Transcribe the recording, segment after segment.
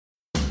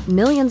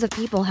Millions of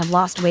people have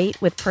lost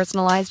weight with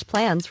personalized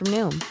plans from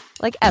Noom.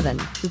 Like Evan,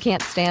 who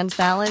can't stand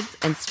salads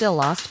and still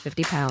lost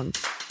 50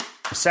 pounds.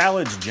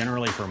 Salads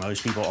generally for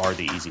most people are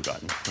the easy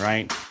button,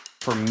 right?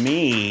 For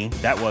me,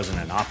 that wasn't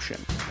an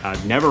option.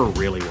 I never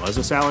really was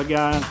a salad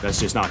guy. That's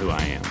just not who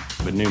I am.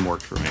 But Noom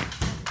worked for me.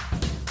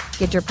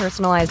 Get your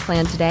personalized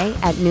plan today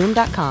at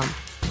Noom.com.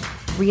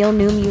 Real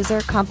Noom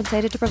user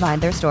compensated to provide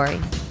their story.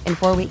 In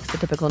 4 weeks, the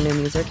typical Noom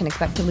user can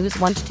expect to lose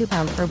 1 to 2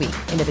 pounds per week.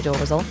 Individual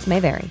results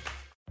may vary.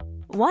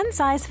 One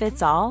size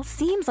fits all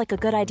seems like a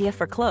good idea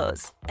for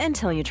clothes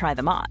until you try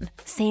them on.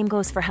 Same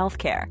goes for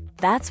healthcare.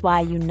 That's why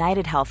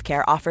United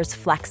Healthcare offers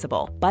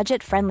flexible,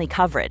 budget-friendly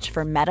coverage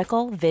for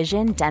medical,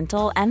 vision,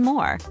 dental, and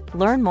more.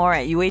 Learn more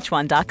at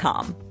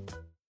uh1.com.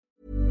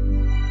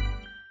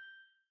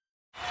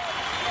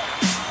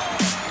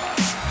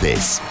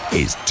 This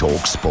is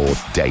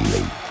TalkSport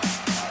Daily.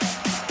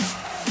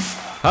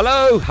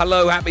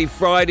 Hello, happy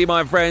Friday,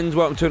 my friends.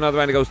 Welcome to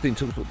another Andy Goldstein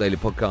TalkSport Daily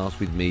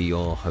podcast with me,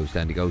 your host,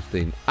 Andy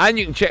Goldstein. And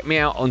you can check me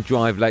out on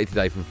Drive later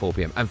today from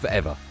 4pm and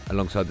forever,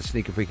 alongside the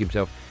sneaker freak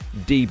himself,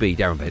 DB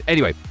Darren Bennett.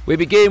 Anyway, we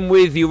begin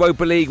with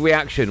Europa League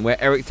reaction, where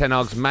Erik Ten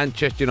Hag's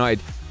Manchester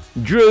United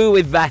drew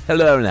with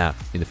Barcelona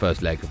in the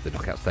first leg of the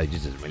knockout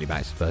stages. Doesn't really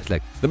matter, it's the first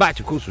leg. The match,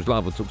 of course, was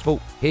live on TalkSport.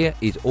 Here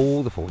is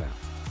all the fallout.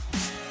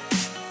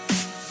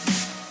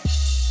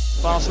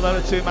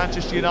 Barcelona 2,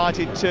 Manchester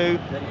United 2.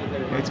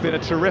 It's been a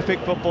terrific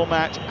football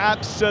match,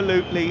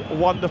 absolutely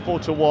wonderful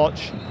to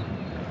watch.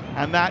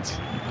 And that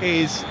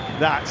is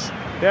that.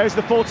 There's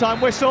the full-time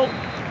whistle,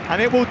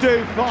 and it will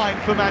do fine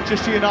for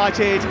Manchester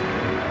United.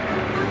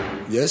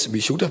 Yes,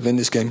 we should have won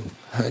this game,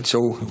 and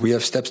so we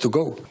have steps to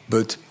go.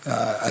 But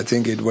I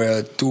think it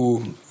were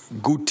two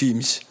good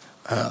teams,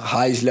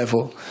 highest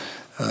level.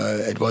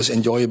 It was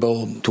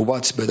enjoyable to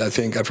watch, but I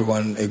think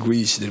everyone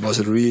agrees it was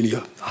a really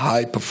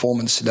high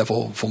performance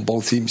level from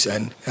both teams.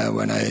 And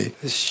when I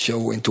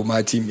show into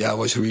my team, I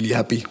was really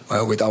happy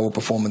with our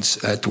performance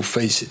to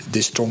face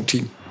this strong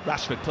team.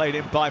 Rashford played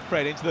in by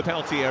Fred into the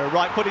penalty area,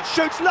 right-footed,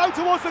 shoots low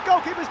towards the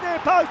goalkeeper's near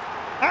post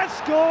and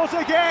scores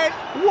again.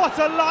 What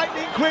a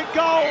lightning quick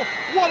goal!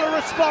 What a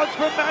response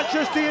from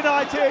Manchester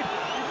United.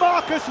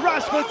 Marcus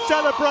Rashford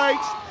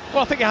celebrates.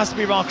 Well, I think it has to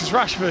be Marcus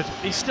Rashford.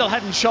 He's still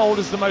head and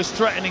shoulders the most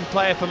threatening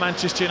player for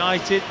Manchester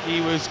United.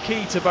 He was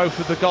key to both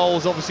of the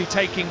goals, obviously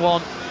taking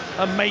one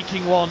and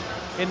making one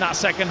in that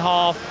second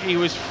half. He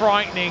was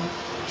frightening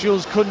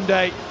Jules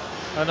Koundé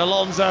and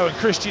Alonso and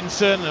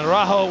Christensen and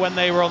Rajo when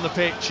they were on the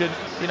pitch. And,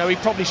 you know, he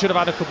probably should have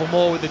had a couple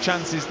more with the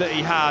chances that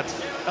he had.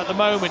 At the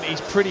moment,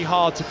 he's pretty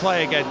hard to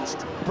play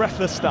against.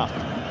 Breathless stuff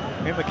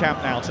in the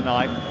Camp Nou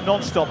tonight.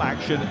 Non-stop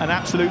action, an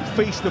absolute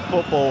feast of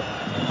football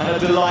and a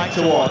delight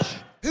to watch.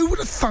 Who would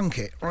have thunk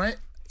it, right?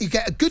 You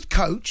get a good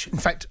coach, in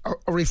fact, I'll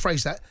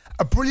rephrase that,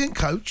 a brilliant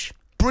coach,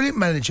 brilliant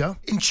manager,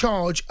 in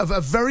charge of a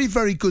very,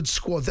 very good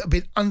squad that have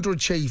been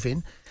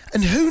underachieving.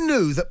 And who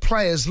knew that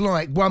players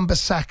like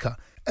Wan-Bissaka,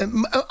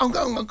 I'm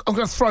going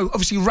to throw,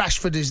 obviously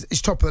Rashford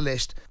is top of the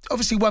list.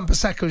 Obviously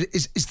Wan-Bissaka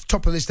is the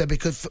top of the list there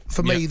because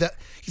for me, that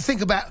you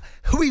think about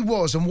who he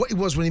was and what he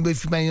was when he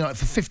moved from Man United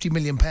for £50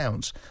 million.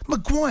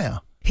 Maguire.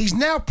 He's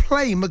now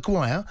playing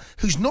Maguire,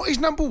 who's not his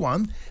number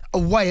one,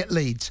 away at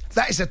Leeds.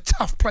 That is a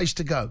tough place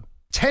to go.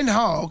 Ten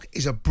Hag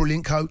is a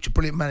brilliant coach, a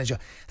brilliant manager.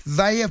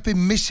 They have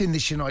been missing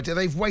this United.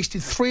 They've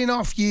wasted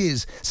 3.5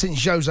 years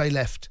since Jose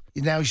left.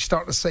 Now you're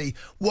starting to see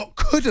what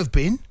could have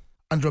been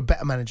under a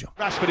better manager.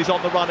 Rashford is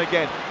on the run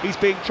again. He's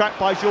being tracked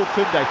by Jules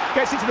Koundé.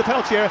 Gets into the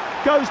penalty area,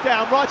 goes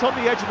down right on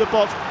the edge of the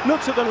box,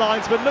 looks at the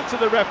linesman, looks at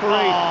the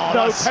referee.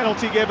 No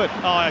penalty given.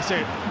 Oh, I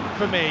see.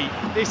 For me,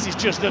 this is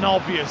just an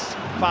obvious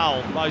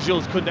foul by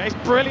Jules Koundé. It's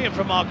brilliant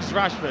from Marcus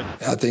Rashford.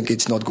 I think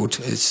it's not good.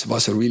 It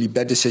was a really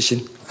bad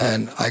decision,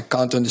 and I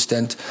can't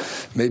understand.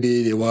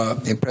 Maybe they were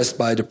impressed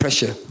by the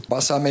pressure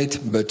Barca made,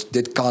 but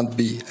that can't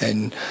be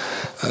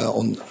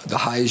on the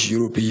highest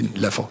European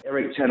level.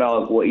 Erik Ten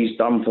Hag, what he's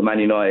done for Man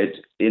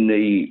United in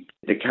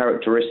the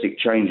characteristic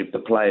change of the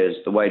players,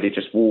 the way they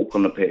just walk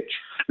on the pitch.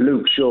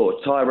 Luke Shaw,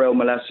 Tyrell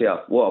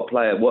Malacia, what a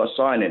player, what a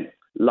signing.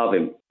 Love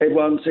him.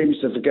 Everyone seems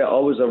to forget I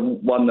was the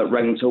one that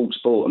rang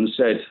TalkSport and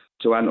said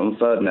to Anton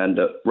Ferdinand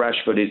that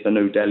Rashford is the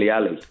new Dele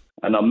Alli.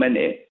 And I meant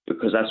it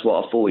because that's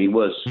what I thought he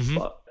was.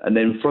 Mm-hmm. And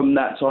then from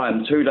that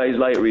time, 2 days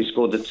later, he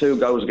scored the 2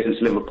 goals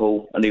against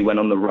Liverpool and he went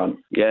on the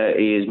run. Yeah,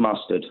 he is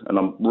mustard. And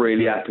I'm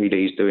really happy that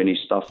he's doing his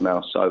stuff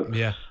now. So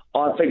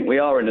I think we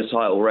are in the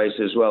title race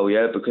as well,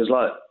 because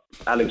like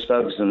Alex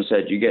Ferguson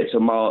said, you get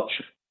to March,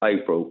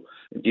 April,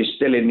 if you're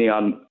still in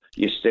the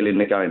you're still in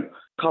the game.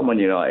 Come on,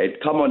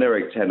 United. Come on,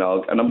 Erik Ten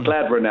Hag. And I'm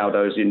glad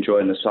Ronaldo's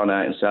enjoying the sun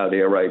out in Saudi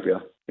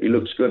Arabia. He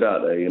looks good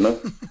out there,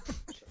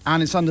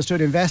 And it's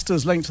understood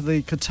investors linked to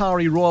the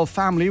Qatari royal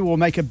family will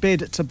make a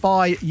bid to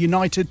buy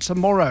United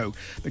tomorrow.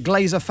 The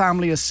Glazer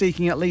family are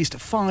seeking at least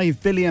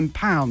 £5 billion.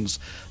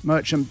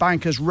 Merchant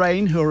bankers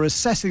Rain, who are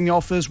assessing the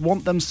offers,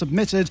 want them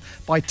submitted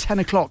by 10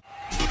 o'clock.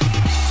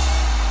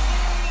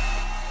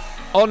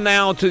 On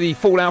now to the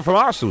fallout from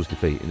Arsenal's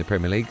defeat in the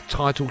Premier League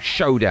title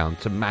showdown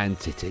to Man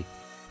City.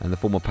 And the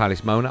former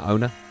Palace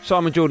owner,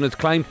 Simon Jordan, has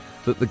claimed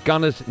that the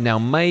Gunners now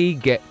may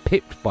get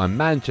pipped by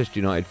Manchester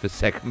United for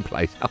second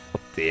place. Oh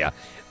dear,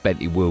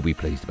 Bentley will be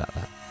pleased about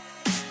that.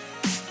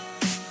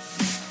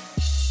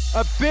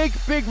 A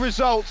big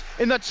result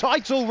in the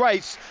title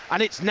race,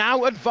 and it's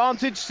now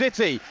Advantage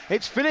City.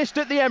 It's finished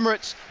at the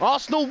Emirates.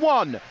 Arsenal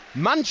 1,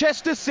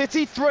 Manchester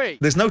City 3.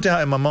 There's no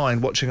doubt in my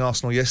mind, watching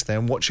Arsenal yesterday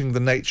and watching the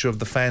nature of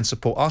the fan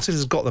support.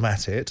 Arteta's got them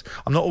at it.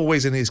 I'm not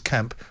always in his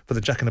camp for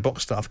the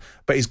jack-in-the-box stuff,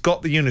 but he's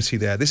got the unity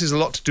there. This is a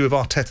lot to do with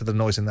Arteta, the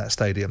noise in that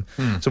stadium.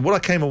 So what I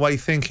came away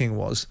thinking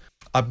was,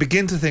 I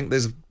begin to think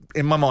there's,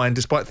 in my mind,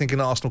 despite thinking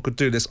Arsenal could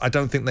do this, I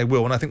don't think they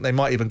will, and I think they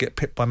might even get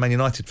pipped by Man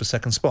United for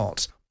second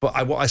spots.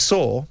 But what I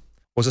saw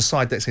was a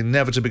side that's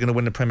inevitably going to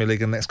win the Premier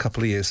League in the next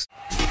couple of years.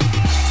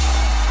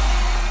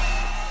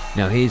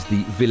 Now here's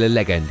the Villa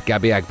legend,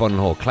 Gabby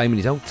Agbonlahor, claiming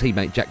his old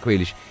teammate Jack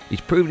Grealish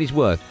is proven his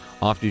worth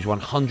after his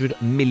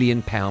 £100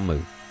 million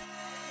move.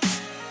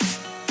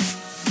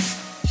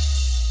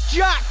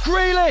 Jack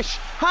Grealish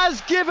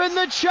has given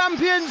the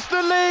champions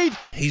the lead.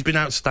 He's been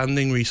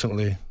outstanding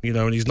recently,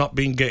 and he's not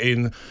been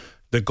getting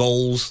the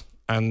goals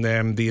and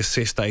the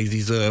assists that he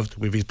deserved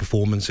with his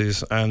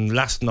performances. And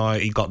last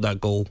night he got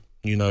that goal,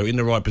 in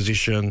the right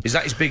position. Is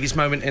that his biggest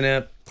moment in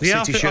a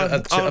City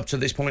shirt up to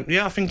this point?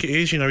 Yeah, I think it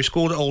is. He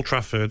scored at Old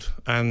Trafford,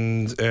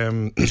 and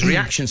his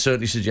reaction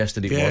certainly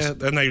suggested it was.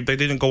 Yeah, and they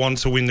didn't go on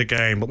to win the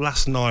game, but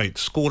last night,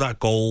 scored that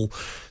goal.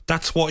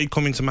 That's what he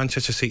come into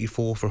Manchester City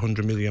for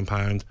 £100 million.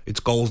 It's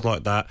goals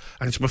like that,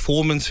 and his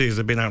performances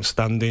have been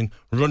outstanding.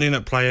 Running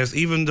at players,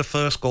 even the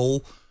first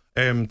goal,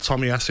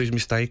 Tomiyasu's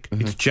mistake.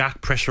 It's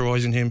Jack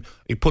pressurising him.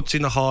 He puts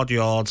in the hard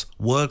yards,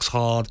 works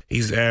hard.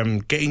 He's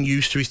getting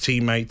used to his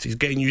teammates. He's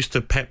getting used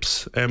to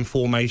Pep's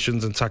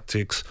formations and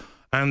tactics.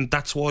 And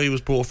that's why he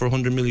was brought for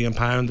 £100 million.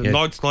 And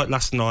nights like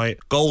last night,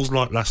 goals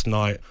like last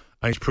night,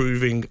 and he's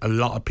proving a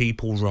lot of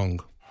people wrong.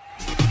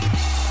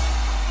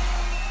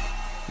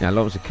 Now,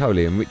 Lawrence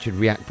Okoli and Richard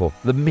Riakporhe,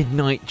 the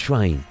midnight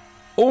train,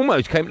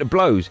 almost came to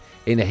blows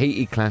in a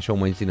heated clash on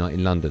Wednesday night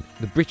in London.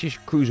 The British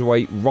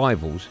cruiserweight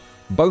rivals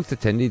both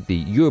attended the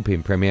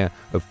European premiere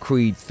of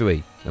Creed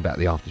 3, about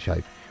the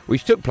aftershave,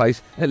 which took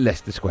place at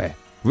Leicester Square.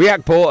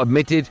 Riakporhe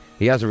admitted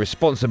he has a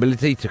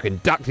responsibility to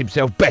conduct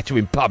himself better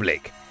in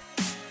public.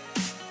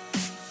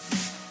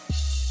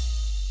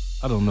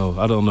 I don't know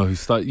who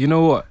started. You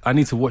know what? I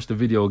need to watch the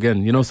video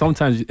again.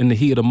 Sometimes in the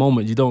heat of the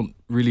moment, you don't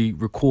really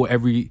record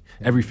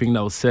everything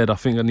that was said. I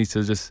think I need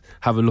to just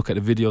have a look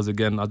at the videos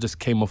again. I just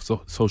came off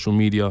social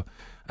media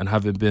and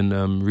haven't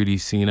been really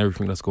seeing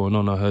everything that's going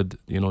on. I heard,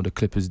 the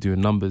clip is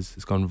doing numbers.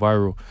 It's gone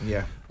viral.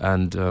 Yeah.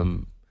 And,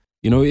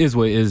 it is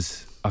what it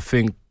is. I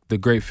think the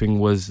great thing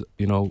was,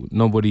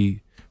 nobody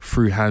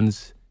threw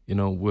hands.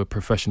 We're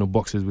professional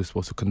boxers. We're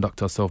supposed to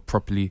conduct ourselves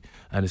properly,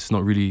 and it's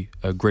not really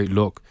a great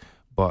look.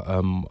 But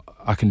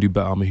I can do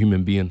better. I'm a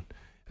human being,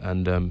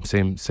 and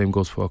same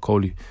goes for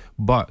Okoli.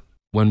 But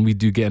when we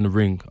do get in the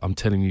ring, I'm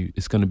telling you,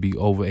 it's going to be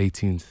over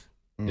 18s.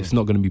 It's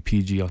not going to be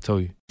PG, I'll tell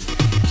you.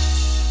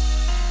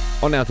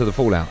 On now to the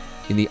fallout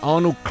in the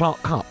Arnold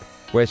Clark Cup,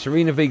 where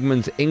Serena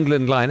Wiegmann's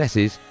England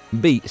Lionesses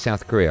beat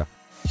South Korea.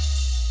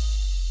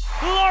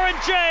 Lauren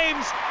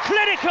James,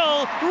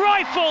 clinical,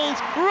 rifled,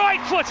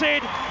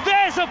 right-footed.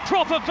 There's a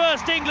proper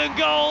first England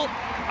goal.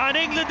 And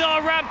England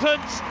are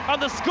rampant,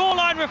 and the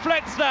scoreline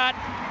reflects that.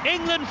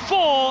 England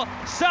 4,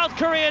 South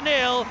Korea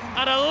 0,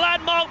 and a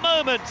landmark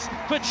moment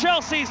for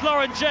Chelsea's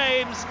Lauren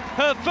James.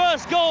 Her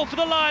first goal for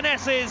the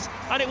Lionesses,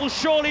 and it will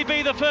surely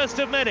be the first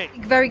of many.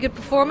 Very good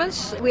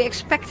performance. We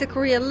expected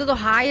Korea a little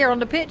higher on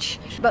the pitch,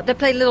 but they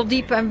played a little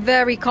deeper and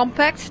very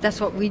compact. That's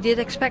what we did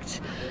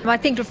expect. I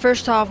think the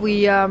first half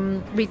we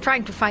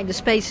tried to find the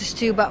spaces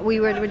too, but we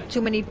were with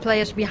too many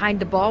players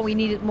behind the ball. We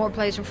needed more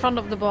players in front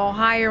of the ball,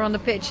 higher on the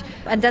pitch,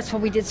 and that's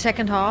what we did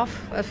second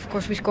half. Of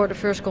course, we scored the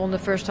first goal in the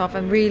first half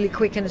and really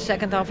quick in the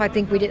second half. I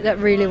think we did that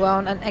really well,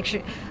 and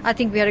actually I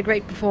think we had a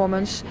great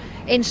performance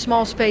in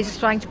small spaces,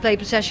 trying to play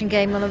possession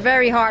game on a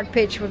very hard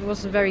pitch, which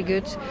wasn't very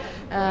good. So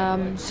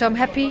I'm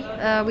happy.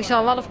 We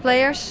saw a lot of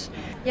players.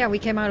 Yeah, we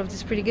came out of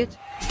this pretty good.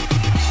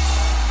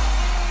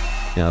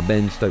 Now,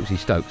 Ben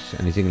Stokes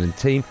and his England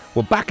team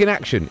were back in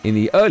action in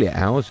the earlier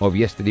hours of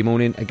yesterday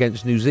morning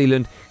against New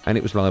Zealand, and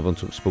it was live on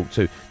TalkSport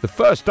 2. The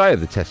first day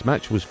of the Test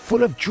match was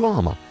full of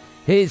drama.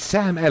 Here's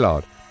Sam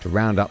Ellard to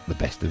round up the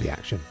best of the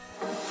action.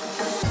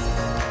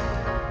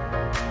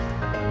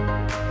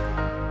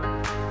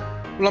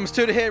 Well, I'm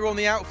stood here on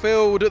the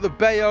outfield at the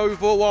Bay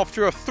Oval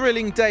after a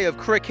thrilling day of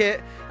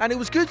cricket, and it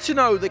was good to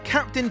know that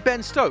Captain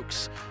Ben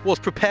Stokes was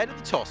prepared at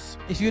the toss.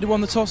 If you'd have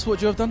won the toss, what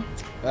would you have done?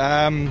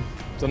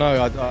 Don't know,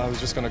 I was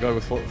just going to go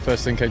with what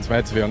first thing came to my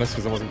head, to be honest,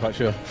 because I wasn't quite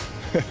sure.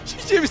 You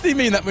seriously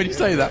mean that when you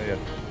say that?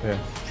 Yeah.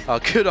 Oh,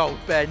 good old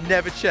Ben,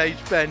 never change,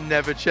 Ben,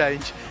 never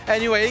change.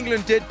 Anyway,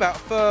 England did bat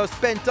first,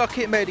 Ben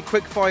Duckett made a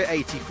quick-fire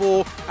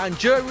 84, and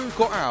Joe Root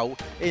got out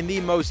in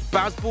the most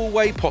Bazball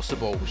way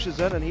possible. Pushes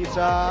in, and he's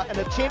an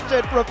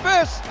attempted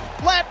reverse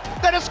lap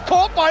that is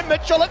caught by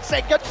Mitchell at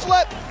second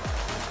slip.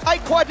 A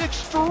quite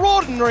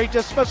extraordinary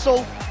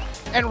dismissal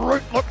and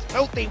Root looks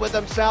filthy with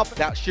himself.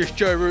 That's just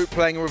Joe Root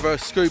playing a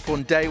reverse scoop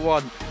on day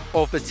one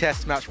of the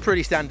test match.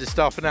 Pretty standard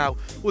stuff now.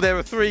 Well, there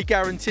are 3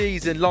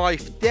 guarantees in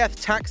life: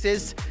 death,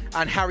 taxes,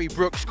 and Harry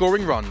Brook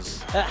scoring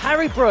runs.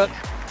 Harry Brook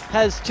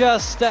has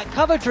just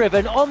cover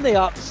driven on the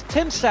ups.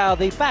 Tim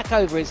Southey back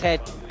over his head,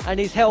 and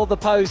he's held the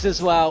pose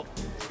as well.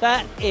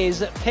 That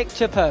is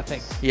picture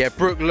perfect. Yeah,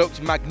 Brook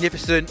looked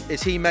magnificent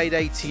as he made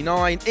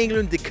 89.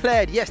 England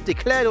declared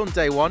on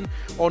day one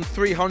on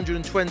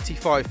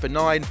 325 for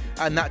 9,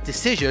 and that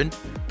decision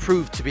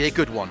proved to be a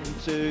good one.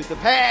 To the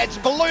pads,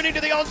 ballooning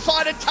to the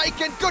onside and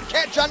taken. Good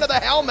catch under the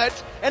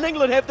helmet, and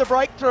England have the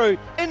breakthrough.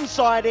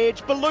 Inside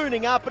edge,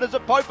 ballooning up, and as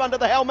it Pope under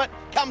the helmet,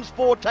 comes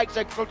forward, takes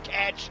a good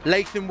catch.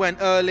 Latham went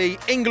early.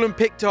 England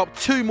picked up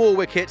 2 more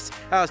wickets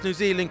as New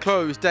Zealand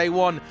closed day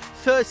one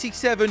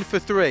 37 for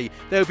 3.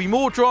 There will be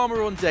more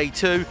drama on day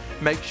 2.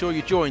 Make sure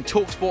you join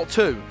TalkSport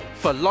 2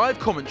 for live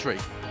commentary.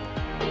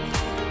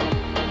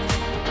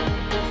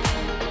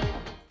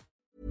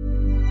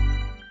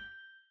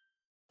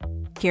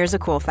 Here's a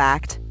cool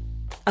fact.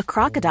 A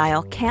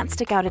crocodile can't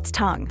stick out its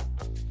tongue.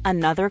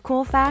 Another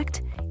cool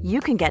fact, you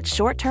can get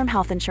short-term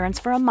health insurance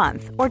for a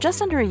month or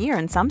just under a year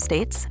in some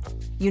states.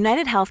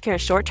 United Healthcare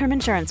short-term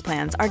insurance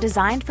plans are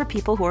designed for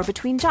people who are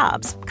between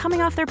jobs,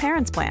 coming off their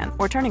parents' plan,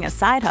 or turning a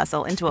side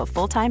hustle into a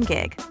full-time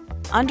gig.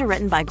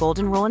 Underwritten by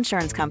Golden Rule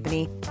Insurance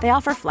Company, they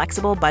offer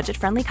flexible,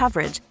 budget-friendly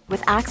coverage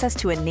with access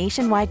to a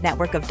nationwide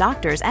network of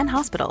doctors and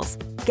hospitals.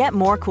 Get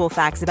more cool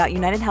facts about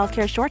United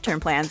Healthcare short-term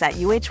plans at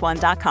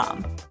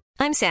uh1.com.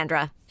 I'm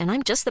Sandra, and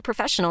I'm just the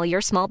professional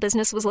your small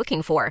business was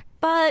looking for.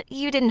 But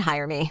you didn't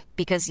hire me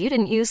because you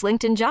didn't use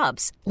LinkedIn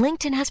Jobs.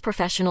 LinkedIn has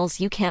professionals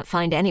you can't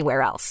find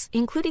anywhere else,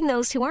 including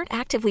those who aren't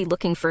actively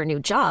looking for a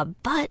new job,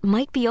 but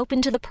might be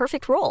open to the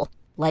perfect role,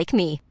 like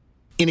me.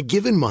 In a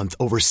given month,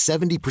 over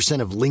 70%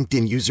 of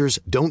LinkedIn users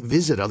don't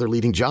visit other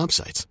leading job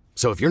sites.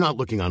 So if you're not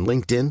looking on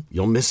LinkedIn,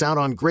 you'll miss out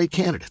on great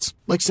candidates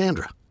like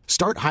Sandra.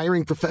 Start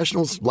hiring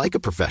professionals like a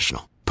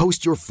professional.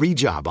 Post your free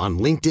job on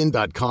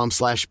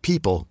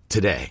linkedin.com/people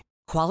today.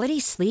 Quality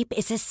sleep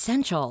is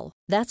essential.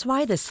 That's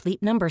why the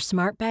Sleep Number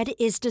Smart Bed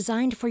is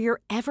designed for your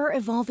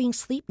ever-evolving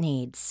sleep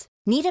needs.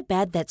 Need a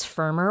bed that's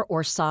firmer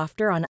or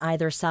softer on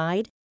either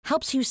side?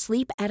 Helps you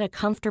sleep at a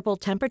comfortable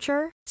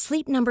temperature?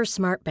 Sleep Number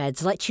Smart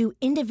Beds let you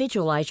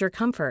individualize your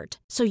comfort,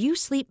 so you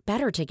sleep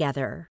better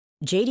together.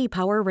 J.D.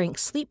 Power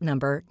ranks Sleep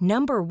Number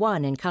number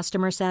 1 in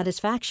customer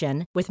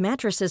satisfaction with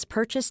mattresses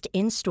purchased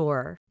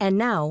in-store. And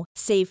now,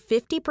 save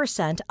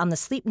 50% on the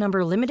Sleep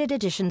Number Limited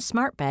Edition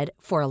Smart Bed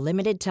for a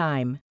limited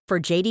time. For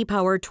J.D.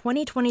 Power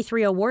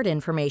 2023 award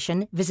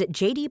information, visit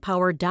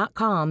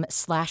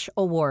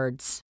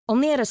jdpower.com/awards.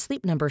 Only at a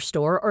Sleep Number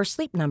store or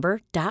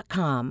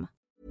sleepnumber.com.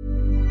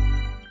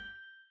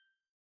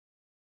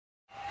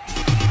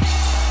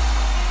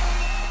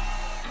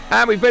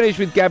 And we finished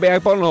with Gabby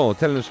O'Bonnell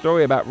telling a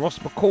story about Ross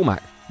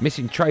McCormack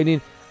missing training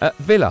at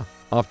Villa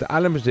after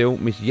Alan Brazil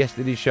missed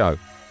yesterday's show.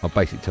 I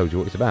basically told you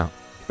what it's about.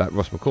 It's about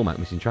Ross McCormack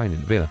missing training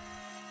at Villa.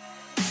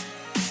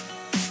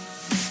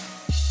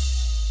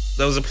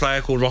 There was a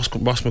player called Ross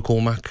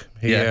McCormack.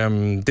 He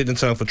didn't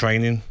turn up for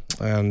training,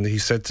 and he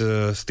said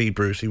to Steve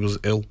Bruce he was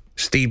ill.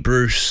 Steve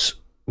Bruce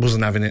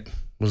wasn't having it.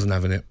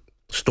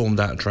 Stormed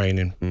out of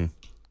training.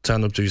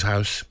 Turned up to his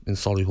house in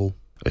Solihull.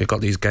 He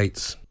got these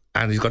gates.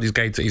 And he's got his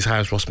gates at his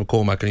house, Ross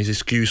McCormack, and his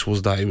excuse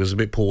was that he was a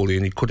bit poorly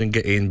and he couldn't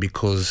get in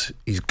because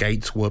his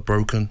gates were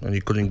broken and he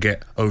couldn't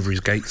get over his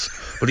gates.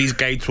 But these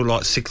gates were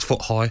like 6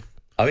 foot high.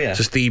 Oh, yeah.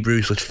 So Steve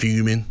Bruce was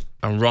fuming,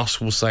 and Ross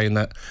was saying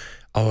that,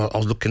 I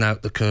was looking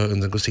out the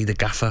curtains and could see the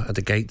gaffer at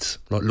the gates,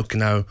 like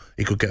looking how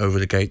he could get over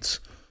the gates.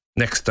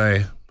 Next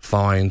day,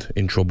 fined,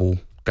 in trouble,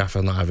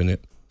 gaffer not having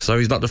it. So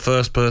he's not the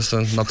first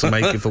person not to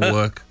make it for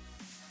work.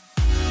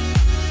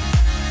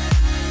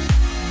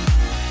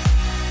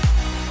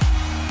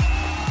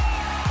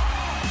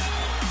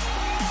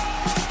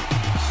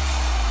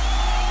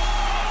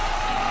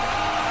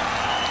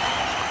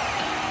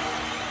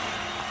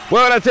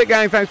 Well, that's it,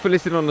 gang. Thanks for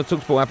listening on the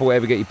TalkSport app or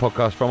wherever you get your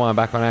podcast from. I'm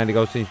back on Andy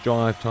Goldstein's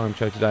Drive Time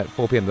show today at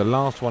 4 p.m, the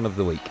last one of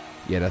the week.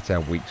 Yeah, that's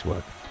how weeks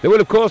work. There will,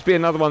 of course, be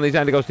another one of these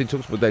Andy Goldstein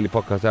TalkSport daily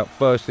podcasts out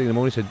first thing in the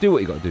morning, so do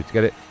what you got to do to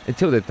get it.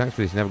 Until then, thanks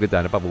for listening. Have a good day,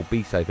 and above all,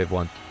 be safe,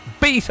 everyone.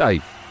 Be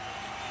safe!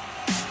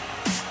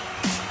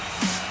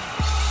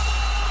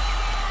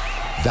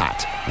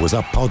 That was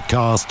a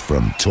podcast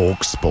from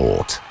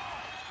TalkSport.